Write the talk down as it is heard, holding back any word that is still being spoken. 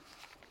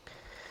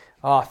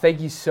Oh, thank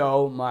you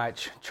so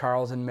much,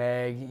 Charles and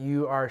Meg.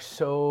 You are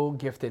so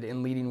gifted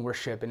in leading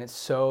worship, and it's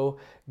so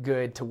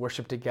good to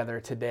worship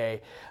together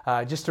today.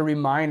 Just a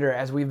reminder,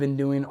 as we've been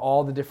doing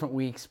all the different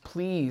weeks,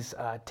 please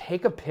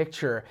take a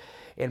picture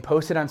and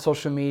post it on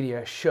social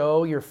media.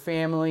 Show your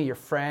family, your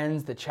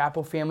friends, the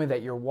chapel family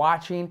that you're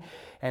watching,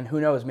 and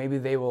who knows, maybe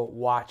they will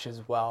watch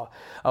as well.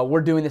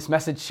 We're doing this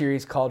message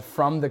series called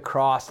From the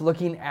Cross,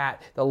 looking at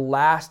the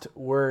last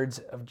words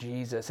of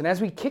Jesus. And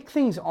as we kick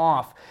things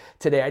off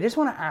today, I just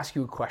want to ask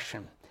you a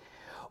question.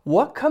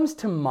 What comes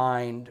to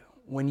mind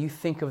when you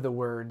think of the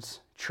words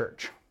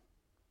church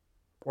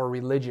or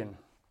religion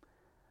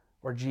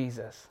or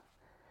Jesus?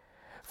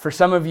 For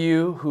some of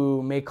you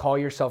who may call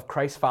yourself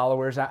Christ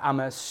followers, I'm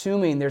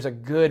assuming there's a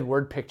good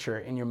word picture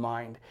in your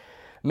mind.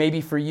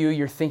 Maybe for you,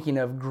 you're thinking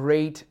of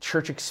great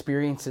church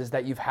experiences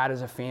that you've had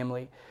as a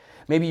family.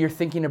 Maybe you're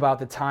thinking about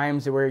the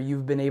times where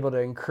you've been able to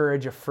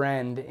encourage a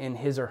friend in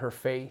his or her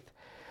faith.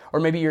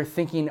 Or maybe you're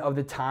thinking of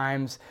the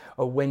times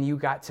when you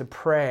got to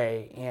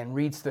pray and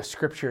read the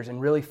scriptures and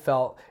really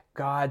felt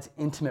God's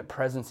intimate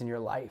presence in your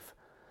life.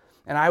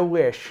 And I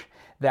wish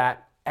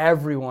that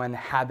everyone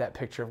had that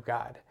picture of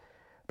God.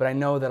 But I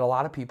know that a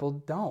lot of people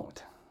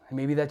don't. And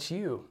maybe that's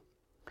you.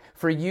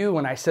 For you,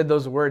 when I said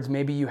those words,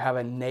 maybe you have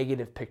a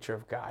negative picture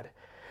of God.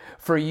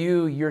 For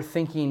you, you're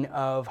thinking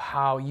of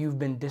how you've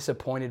been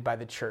disappointed by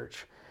the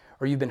church,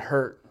 or you've been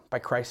hurt by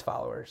Christ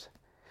followers.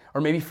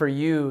 Or maybe for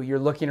you, you're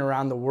looking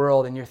around the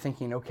world and you're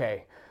thinking,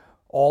 okay,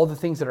 all the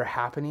things that are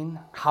happening,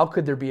 how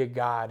could there be a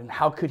God and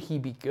how could he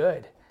be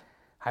good?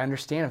 I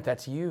understand if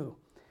that's you.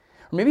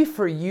 Or maybe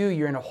for you,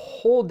 you're in a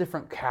whole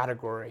different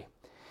category.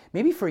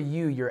 Maybe for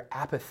you, you're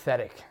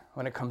apathetic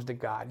when it comes to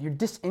God. You're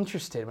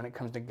disinterested when it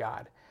comes to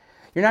God.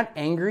 You're not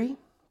angry,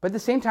 but at the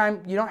same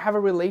time, you don't have a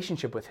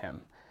relationship with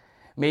him.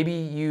 Maybe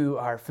you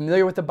are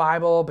familiar with the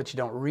Bible, but you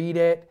don't read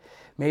it.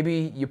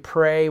 Maybe you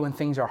pray when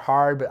things are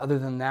hard, but other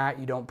than that,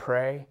 you don't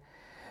pray.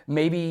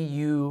 Maybe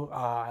you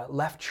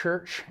left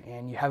church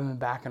and you haven't been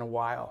back in a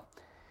while.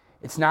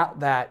 It's not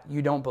that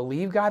you don't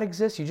believe God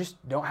exists, you just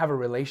don't have a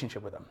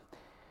relationship with him.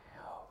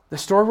 The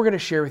story we're going to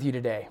share with you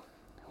today,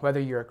 whether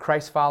you're a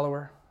Christ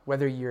follower,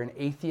 whether you're an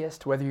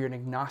atheist, whether you're an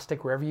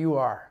agnostic, wherever you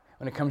are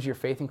when it comes to your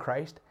faith in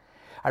Christ,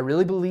 I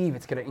really believe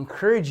it's going to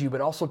encourage you, but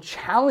also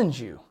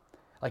challenge you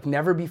like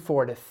never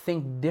before to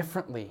think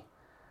differently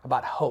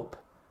about hope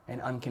and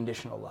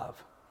unconditional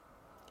love.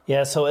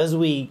 Yeah, so as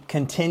we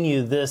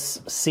continue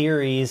this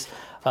series,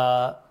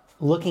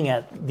 looking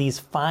at these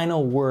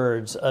final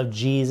words of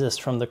Jesus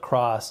from the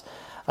cross,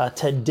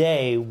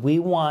 today we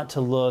want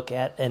to look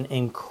at an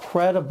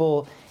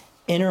incredible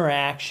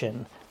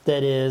interaction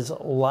that is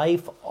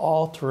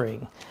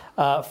life-altering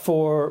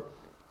for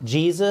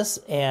Jesus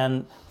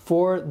and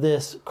for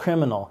this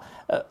criminal.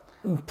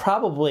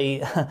 Probably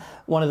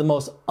one of the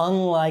most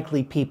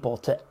unlikely people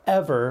to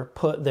ever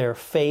put their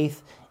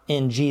faith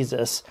in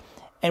Jesus.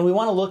 And we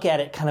want to look at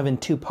it kind of in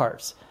two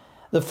parts.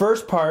 The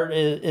first part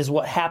is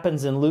what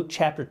happens in Luke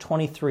chapter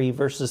 23,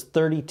 verses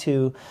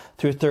 32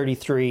 through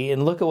 33.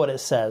 And look at what it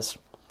says.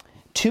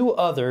 2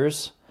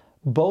 others,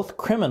 both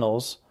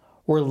criminals,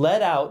 were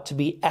led out to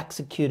be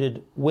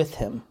executed with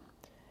him.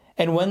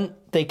 And when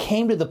they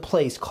came to the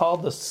place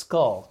called the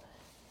Skull,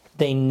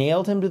 they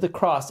nailed him to the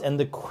cross, and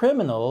the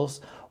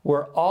criminals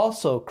were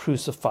also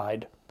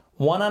crucified,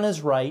 one on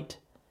his right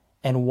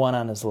and one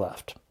on his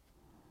left.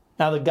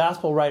 Now, the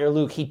gospel writer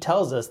Luke, he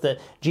tells us that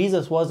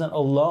Jesus wasn't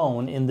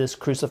alone in this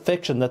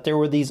crucifixion, that there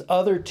were these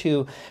other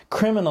 2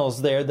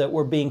 criminals there that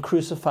were being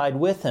crucified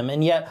with him.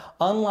 And yet,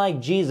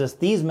 unlike Jesus,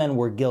 these men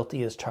were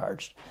guilty as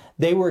charged.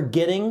 They were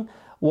getting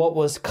what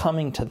was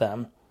coming to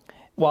them.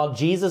 While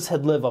Jesus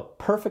had lived a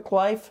perfect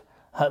life,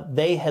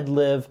 they had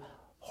lived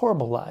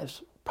horrible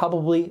lives,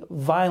 probably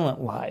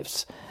violent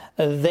lives.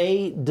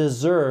 They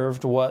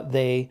deserved what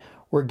they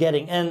were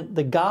getting. And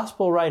the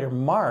gospel writer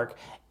Mark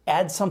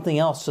adds something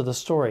else to the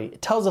story.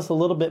 It tells us a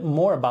little bit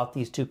more about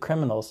these 2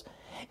 criminals.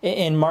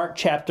 In Mark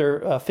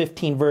chapter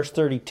 15, verse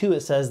 32,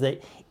 it says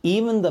that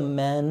even the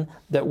men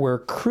that were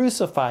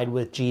crucified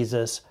with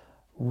Jesus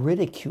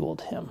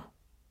ridiculed him.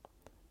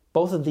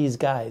 Both of these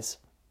guys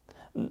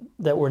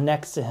that were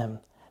next to him,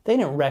 they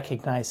didn't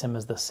recognize him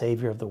as the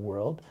Savior of the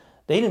world.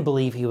 They didn't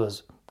believe he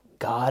was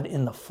God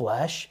in the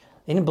flesh.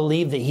 They didn't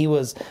believe that he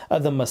was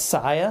the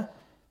Messiah.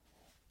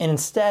 And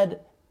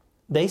instead,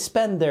 they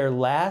spend their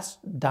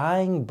last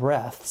dying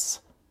breaths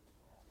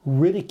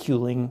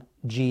ridiculing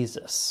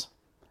Jesus.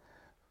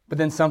 But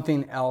then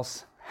something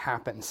else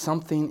happened,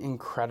 something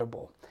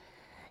incredible.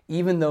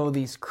 Even though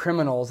these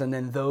criminals and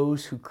then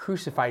those who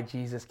crucified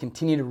Jesus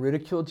continue to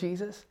ridicule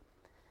Jesus,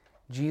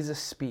 Jesus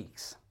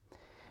speaks.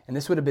 And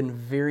this would have been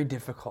very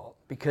difficult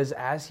because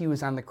as he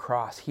was on the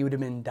cross, he would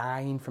have been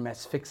dying from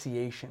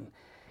asphyxiation.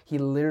 He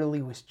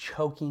literally was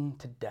choking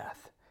to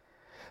death.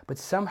 But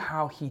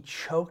somehow he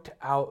choked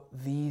out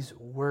these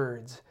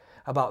words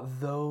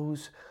about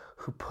those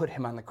who put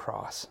him on the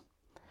cross.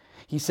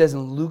 He says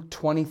in Luke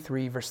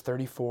 23, verse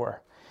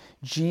 34,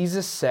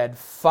 Jesus said,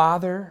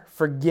 "Father,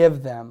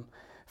 forgive them,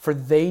 for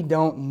they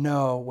don't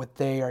know what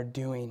they are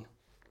doing."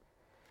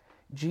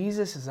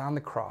 Jesus is on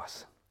the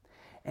cross,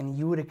 and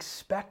you would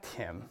expect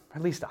him,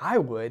 at least I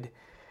would,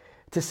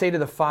 to say to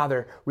the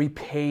Father,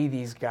 repay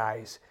these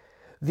guys.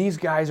 These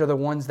guys are the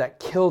ones that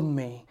killed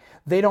me.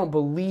 They don't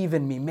believe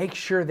in me. Make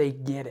sure they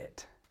get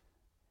it.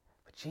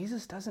 But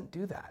Jesus doesn't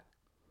do that.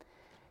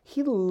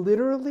 He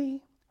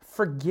literally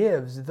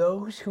forgives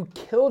those who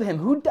killed him.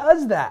 Who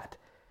does that?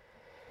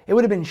 It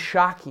would have been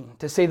shocking,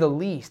 to say the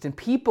least, and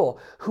people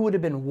who would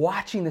have been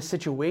watching the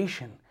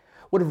situation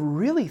would have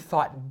really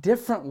thought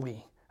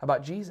differently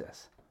about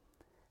Jesus.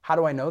 How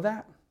do I know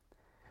that?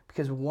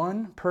 Because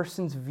one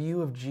person's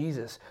view of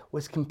Jesus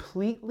was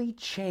completely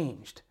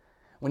changed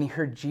when he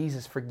heard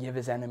Jesus forgive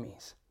his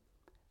enemies.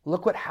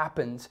 Look what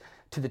happens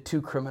to the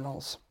two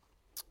criminals.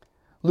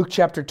 Luke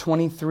chapter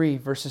 23,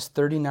 verses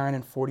 39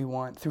 and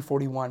 41 through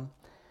 41.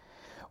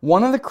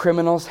 One of the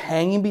criminals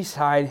hanging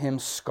beside him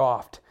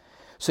scoffed,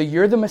 "So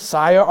you're the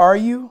Messiah, are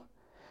you?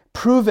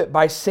 Prove it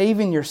by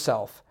saving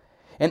yourself,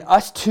 and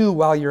us too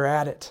while you're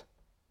at it."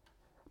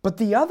 But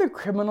the other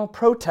criminal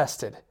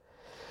protested,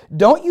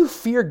 "Don't you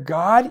fear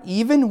God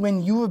even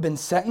when you have been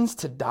sentenced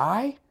to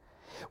die?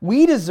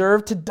 We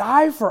deserve to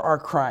die for our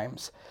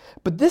crimes,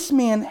 but this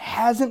man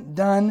hasn't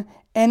done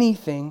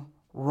anything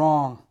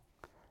wrong."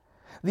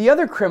 The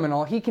other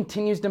criminal, he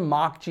continues to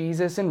mock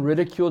Jesus and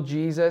ridicule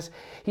Jesus.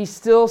 He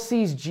still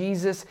sees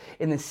Jesus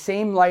in the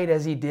same light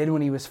as he did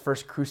when he was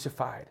first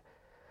crucified.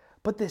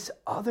 But this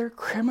other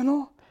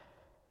criminal,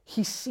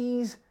 he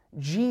sees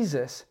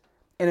Jesus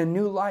in a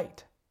new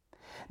light.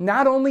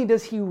 Not only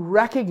does he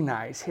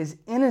recognize his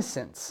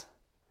innocence,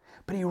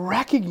 but he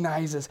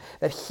recognizes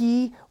that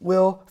he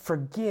will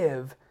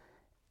forgive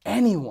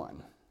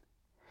anyone.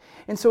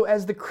 And so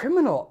as the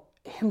criminal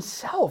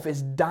himself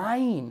is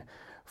dying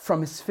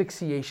from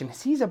asphyxiation,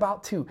 as he's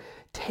about to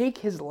take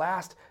his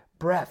last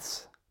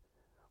breaths,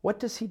 what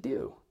does he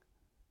do?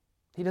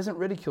 He doesn't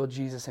ridicule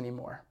Jesus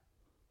anymore.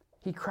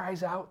 He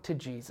cries out to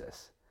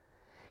Jesus.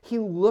 He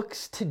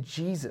looks to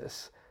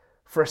Jesus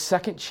for a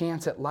second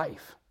chance at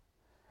life.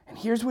 And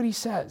here's what he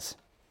says.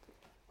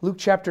 Luke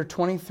chapter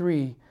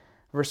 23,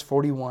 verse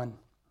 41.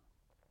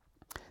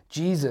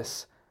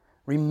 "Jesus,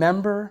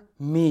 remember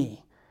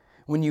me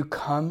when you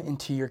come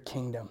into your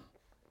kingdom."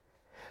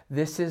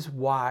 This is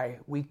why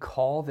we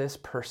call this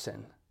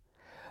person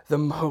the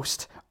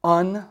most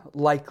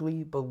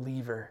unlikely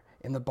believer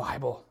in the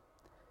Bible.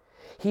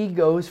 He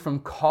goes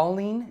from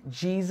calling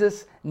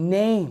Jesus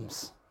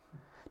names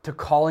to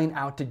calling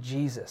out to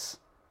Jesus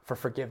for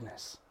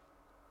forgiveness.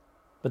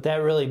 But that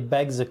really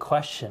begs a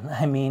question.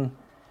 I mean,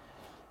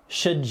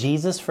 should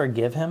Jesus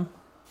forgive him?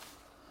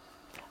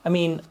 I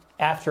mean,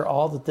 after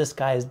all that this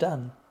guy has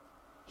done,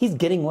 he's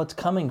getting what's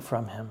coming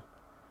from him.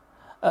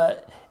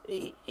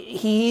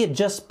 He had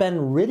just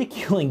been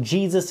ridiculing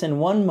Jesus in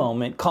one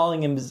moment,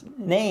 calling him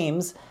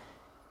names,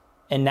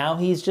 and now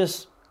he's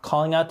just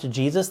calling out to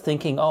Jesus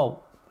thinking, oh,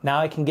 now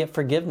I can get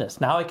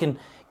forgiveness. Now I can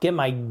get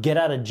my get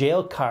out of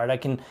jail card. I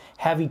can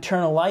have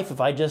eternal life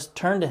if I just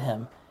turn to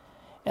him.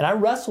 And I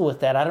wrestle with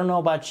that. I don't know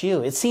about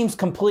you. It seems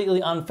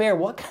completely unfair.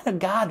 What kind of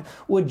God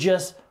would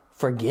just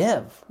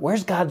forgive?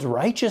 Where's God's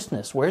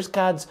righteousness? Where's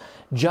God's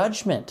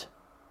judgment?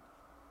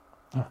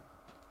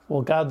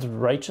 Well, God's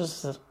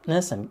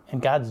righteousness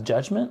and God's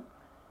judgment,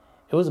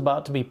 it was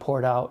about to be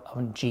poured out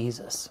on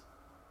Jesus.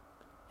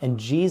 And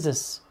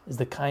Jesus is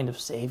the kind of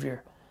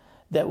Savior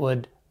that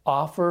would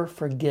offer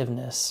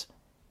forgiveness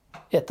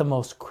at the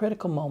most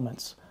critical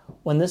moments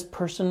when this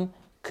person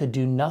could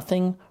do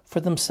nothing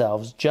for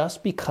themselves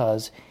just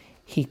because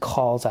he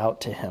calls out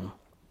to him.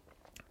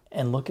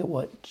 And look at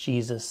what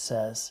Jesus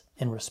says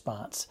in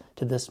response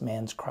to this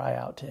man's cry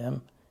out to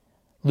him.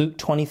 Luke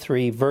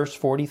 23, verse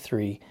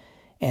 43,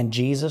 "And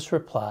Jesus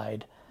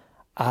replied,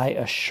 I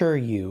assure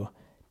you,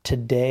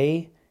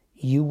 today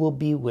you will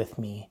be with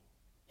me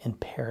in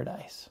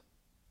paradise."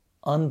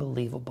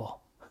 Unbelievable.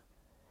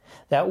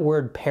 That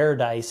word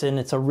paradise in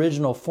its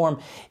original form,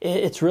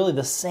 it's really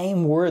the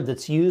same word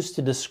that's used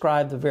to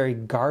describe the very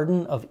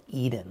Garden of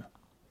Eden.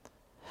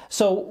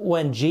 So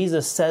when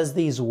Jesus says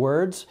these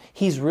words,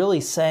 he's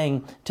really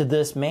saying to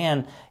this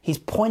man, he's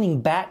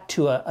pointing back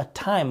to a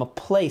time, a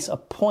place, a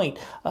point,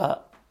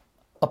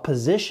 a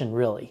position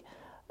really,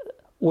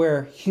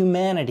 where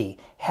humanity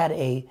had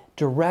a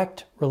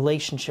direct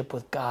relationship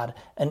with God,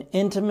 an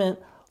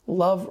intimate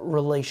love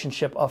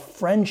relationship, a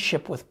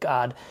friendship with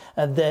God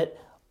that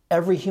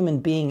every human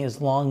being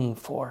is longing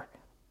for.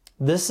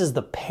 This is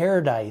the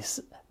paradise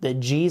that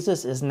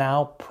Jesus is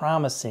now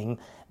promising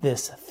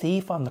this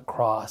thief on the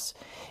cross.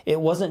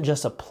 It wasn't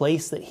just a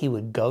place that he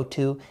would go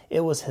to, it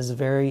was his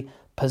very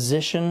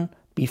position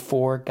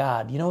before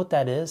God. You know what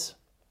that is?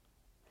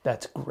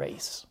 That's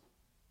grace.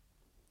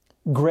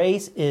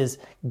 Grace is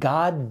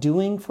God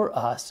doing for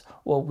us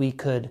what we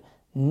could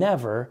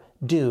never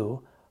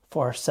do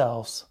for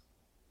ourselves.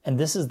 And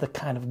this is the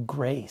kind of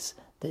grace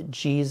that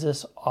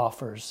Jesus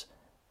offers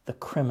the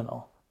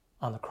criminal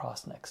on the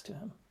cross next to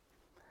him.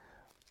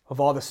 Of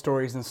all the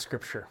stories in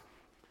Scripture,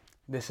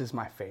 this is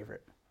my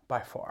favorite by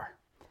far.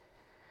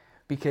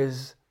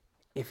 Because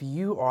if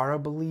you are a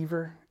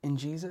believer in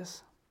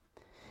Jesus,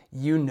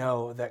 you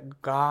know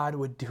that God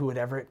would do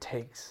whatever it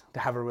takes to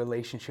have a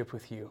relationship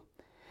with you.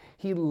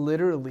 He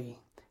literally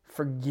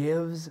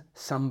forgives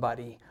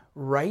somebody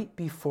right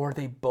before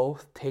they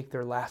both take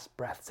their last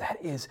breaths. That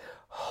is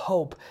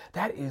hope.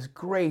 That is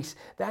grace.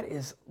 That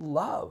is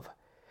love.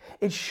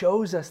 It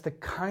shows us the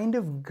kind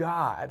of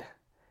God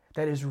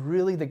that is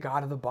really the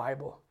God of the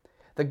Bible,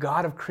 the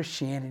God of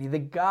Christianity, the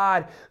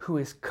God who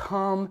has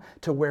come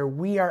to where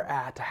we are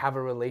at to have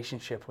a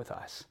relationship with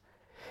us.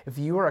 If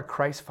you are a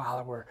Christ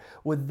follower,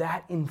 would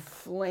that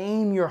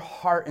inflame your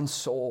heart and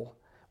soul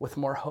with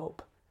more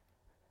hope?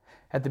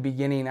 At the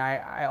beginning,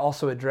 I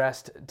also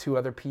addressed two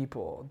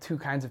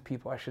kinds of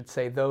people, I should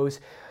say. Those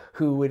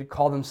who would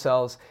call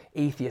themselves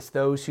atheists,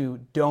 those who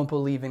don't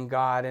believe in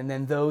God, and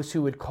then those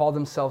who would call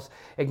themselves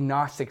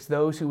agnostics,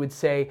 those who would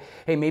say,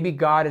 hey, maybe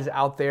God is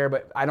out there,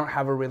 but I don't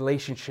have a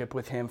relationship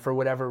with him for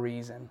whatever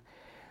reason.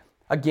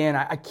 Again,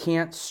 I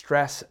can't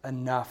stress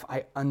enough,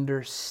 I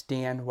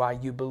understand why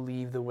you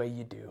believe the way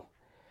you do.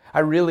 I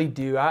really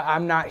do.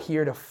 I'm not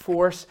here to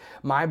force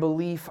my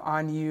belief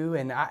on you,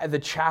 and the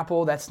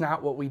chapel, that's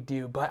not what we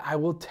do. But I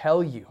will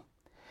tell you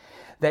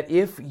that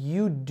if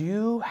you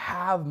do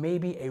have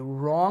maybe a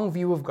wrong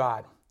view of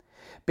God,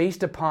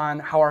 based upon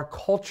how our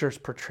culture's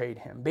portrayed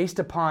him, based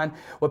upon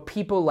what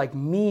people like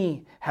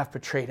me have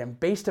portrayed him,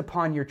 based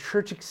upon your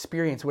church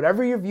experience,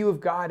 whatever your view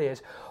of God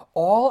is,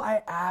 all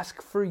I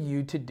ask for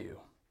you to do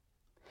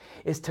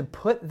is to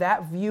put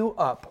that view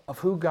up of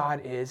who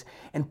God is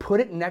and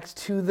put it next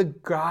to the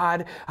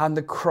God on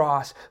the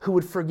cross who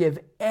would forgive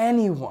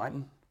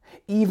anyone,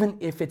 even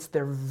if it's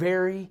their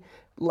very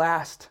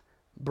last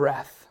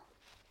breath.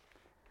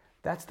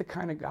 That's the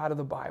kind of God of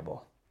the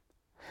Bible.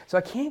 So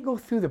I can't go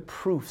through the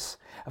proofs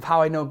of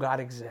how I know God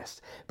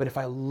exists, but if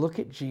I look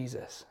at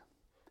Jesus,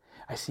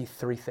 I see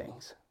three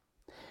things.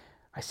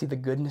 I see the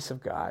goodness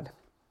of God.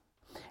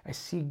 I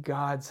see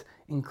God's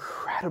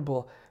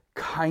incredible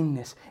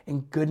kindness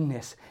and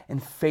goodness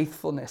and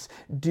faithfulness,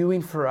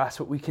 doing for us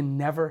what we can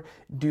never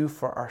do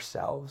for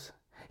ourselves.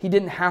 He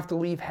didn't have to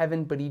leave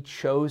heaven, but he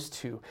chose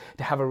to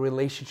have a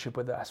relationship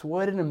with us.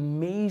 What an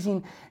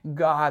amazing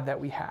God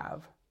that we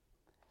have.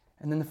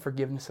 And then the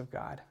forgiveness of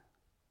God.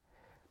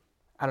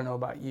 I don't know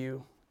about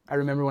you. I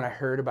remember when I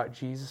heard about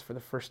Jesus for the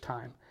first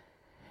time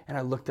and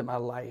I looked at my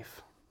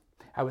life.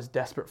 I was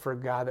desperate for a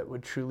God that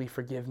would truly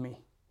forgive me.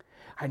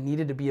 I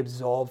needed to be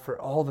absolved for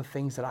all the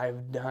things that I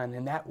have done,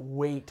 and that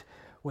weight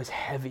was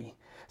heavy.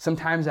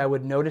 Sometimes I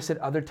would notice it,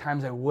 other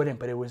times I wouldn't,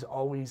 but it was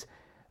always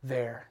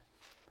there.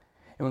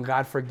 And when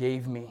God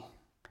forgave me,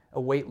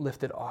 a weight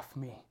lifted off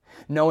me.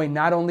 Knowing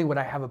not only would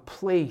I have a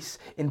place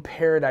in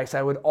paradise,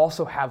 I would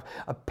also have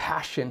a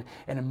passion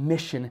and a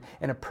mission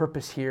and a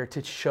purpose here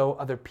to show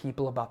other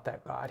people about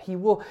that God. He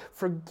will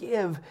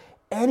forgive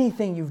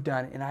anything you've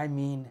done, and I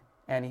mean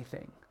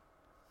anything.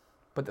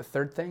 But the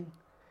third thing,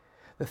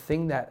 the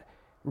thing that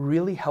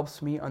really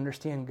helps me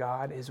understand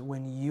God is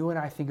when you and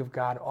I think of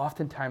God,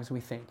 oftentimes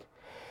we think,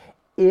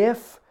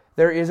 if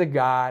there is a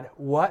God,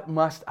 what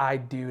must I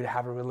do to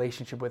have a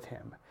relationship with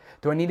him?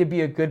 Do I need to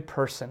be a good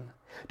person?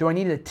 Do I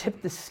need to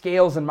tip the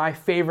scales in my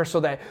favor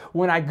so that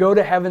when I go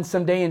to heaven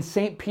someday and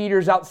St.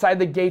 Peter's outside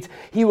the gates,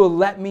 he will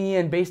let me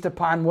in based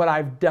upon what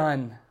I've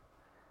done?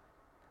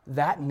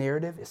 That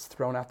narrative is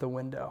thrown out the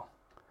window.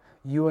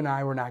 You and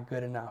I were not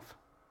good enough.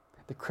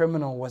 The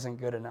criminal wasn't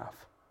good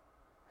enough,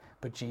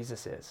 but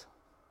Jesus is.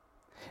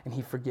 And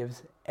he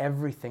forgives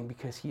everything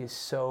because he is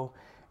so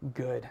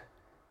good.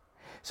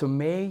 So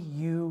may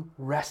you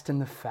rest in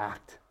the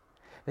fact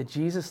that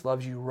Jesus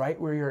loves you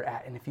right where you're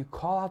at. And if you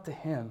call out to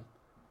him,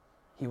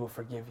 he will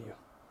forgive you.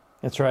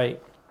 That's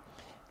right.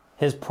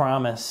 His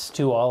promise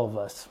to all of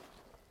us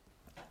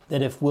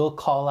that if we'll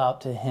call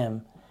out to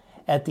him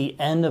at the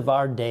end of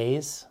our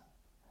days,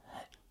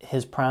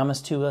 his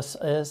promise to us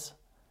is,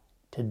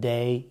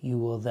 today you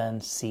will then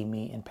see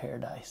me in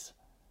paradise.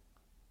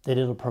 That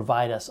it'll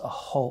provide us a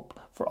hope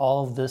for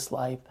all of this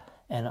life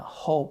and a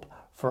hope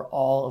for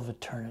all of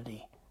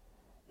eternity.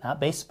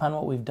 Not based upon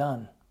what we've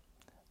done,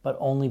 but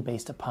only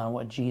based upon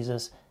what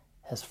Jesus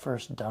has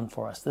first done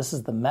for us. This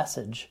is the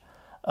message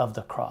of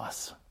the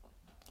cross.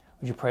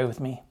 Would you pray with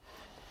me?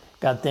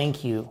 God,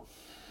 thank you.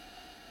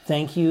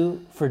 Thank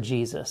you for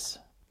Jesus.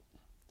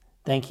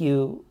 Thank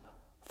you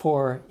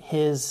for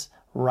his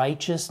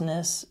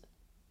righteousness,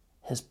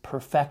 his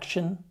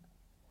perfection,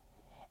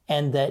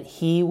 and that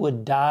he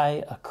would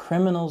die a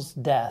criminal's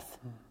death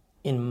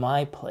in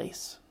my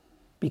place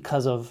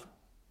because of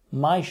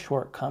my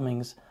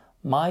shortcomings,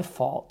 my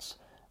faults,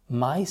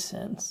 my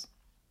sins.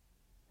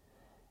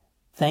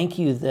 Thank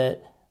you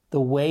that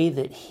the way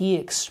that he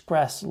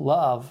expressed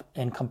love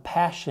and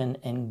compassion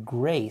and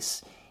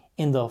grace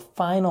in the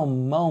final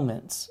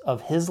moments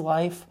of his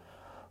life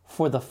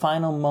for the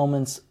final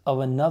moments of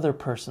another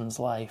person's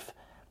life,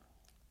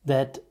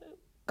 that,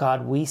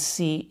 God, we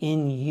see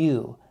in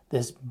you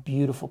this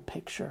beautiful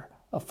picture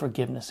of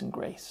forgiveness and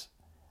grace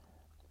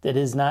that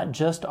is not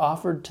just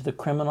offered to the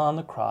criminal on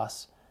the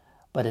cross,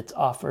 but it's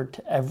offered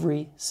to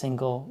every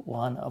single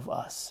one of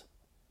us.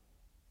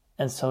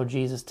 And so,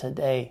 Jesus,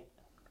 today,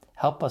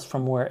 help us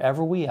from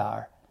wherever we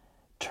are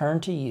turn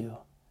to you,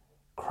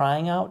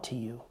 crying out to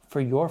you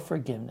for your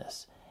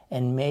forgiveness,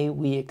 and may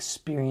we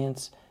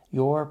experience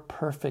your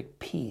perfect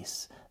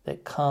peace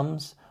that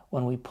comes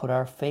when we put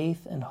our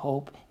faith and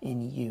hope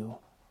in you.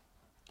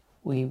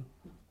 We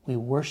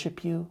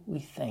worship you, we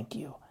thank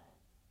you,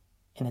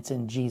 and it's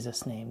in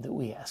Jesus' name that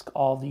we ask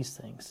all these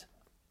things.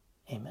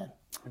 Amen.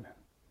 Amen.